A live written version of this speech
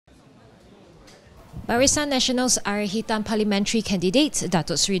Barisan Nasional's Ayer Hitam parliamentary candidate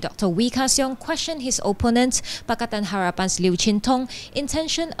Datuk Seri Dr. Siong questioned his opponent, Pakatan Harapan's Liew Ching Tong,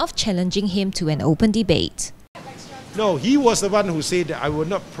 intention of challenging him to an open debate. No, he was the one who said that I will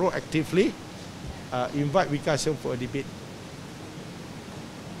not proactively invite Siong for a debate.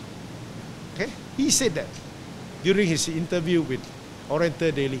 Okay? He said that during his interview with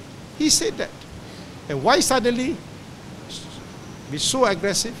Oriental Daily. He said that. And why suddenly be so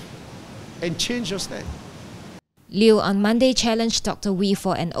aggressive and change your stand? Liew on Monday challenged Dr. Wee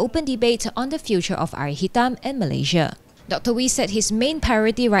for an open debate on the future of Ayer Hitam and Malaysia. Dr. Wee said his main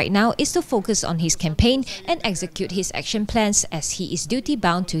priority right now is to focus on his campaign and execute his action plans as he is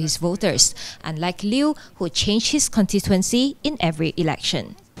duty-bound to his voters, unlike Liew, who changed his constituency in every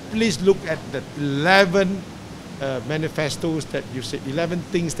election. Please look at the 11 manifestos that you said, 11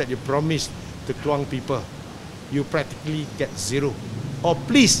 things that you promised to Kluang people. You practically get zero. Or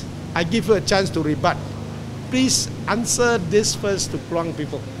please, I give you a chance to rebut. Please answer this first to Kluang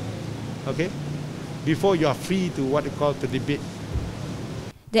people, okay? Before you are free to what you call to debate.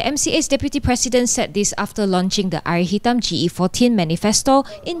 The MCA's deputy president said this after launching the Ayer Hitam GE14 Manifesto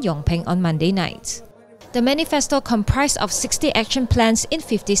in Phnom Penh on Monday night. The manifesto comprised of 60 action plans in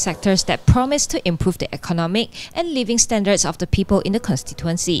 50 sectors that promise to improve the economic and living standards of the people in the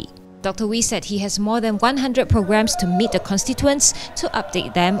constituency. Dr. Wee said he has more than 100 programs to meet the constituents to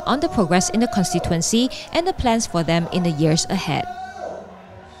update them on the progress in the constituency and the plans for them in the years ahead.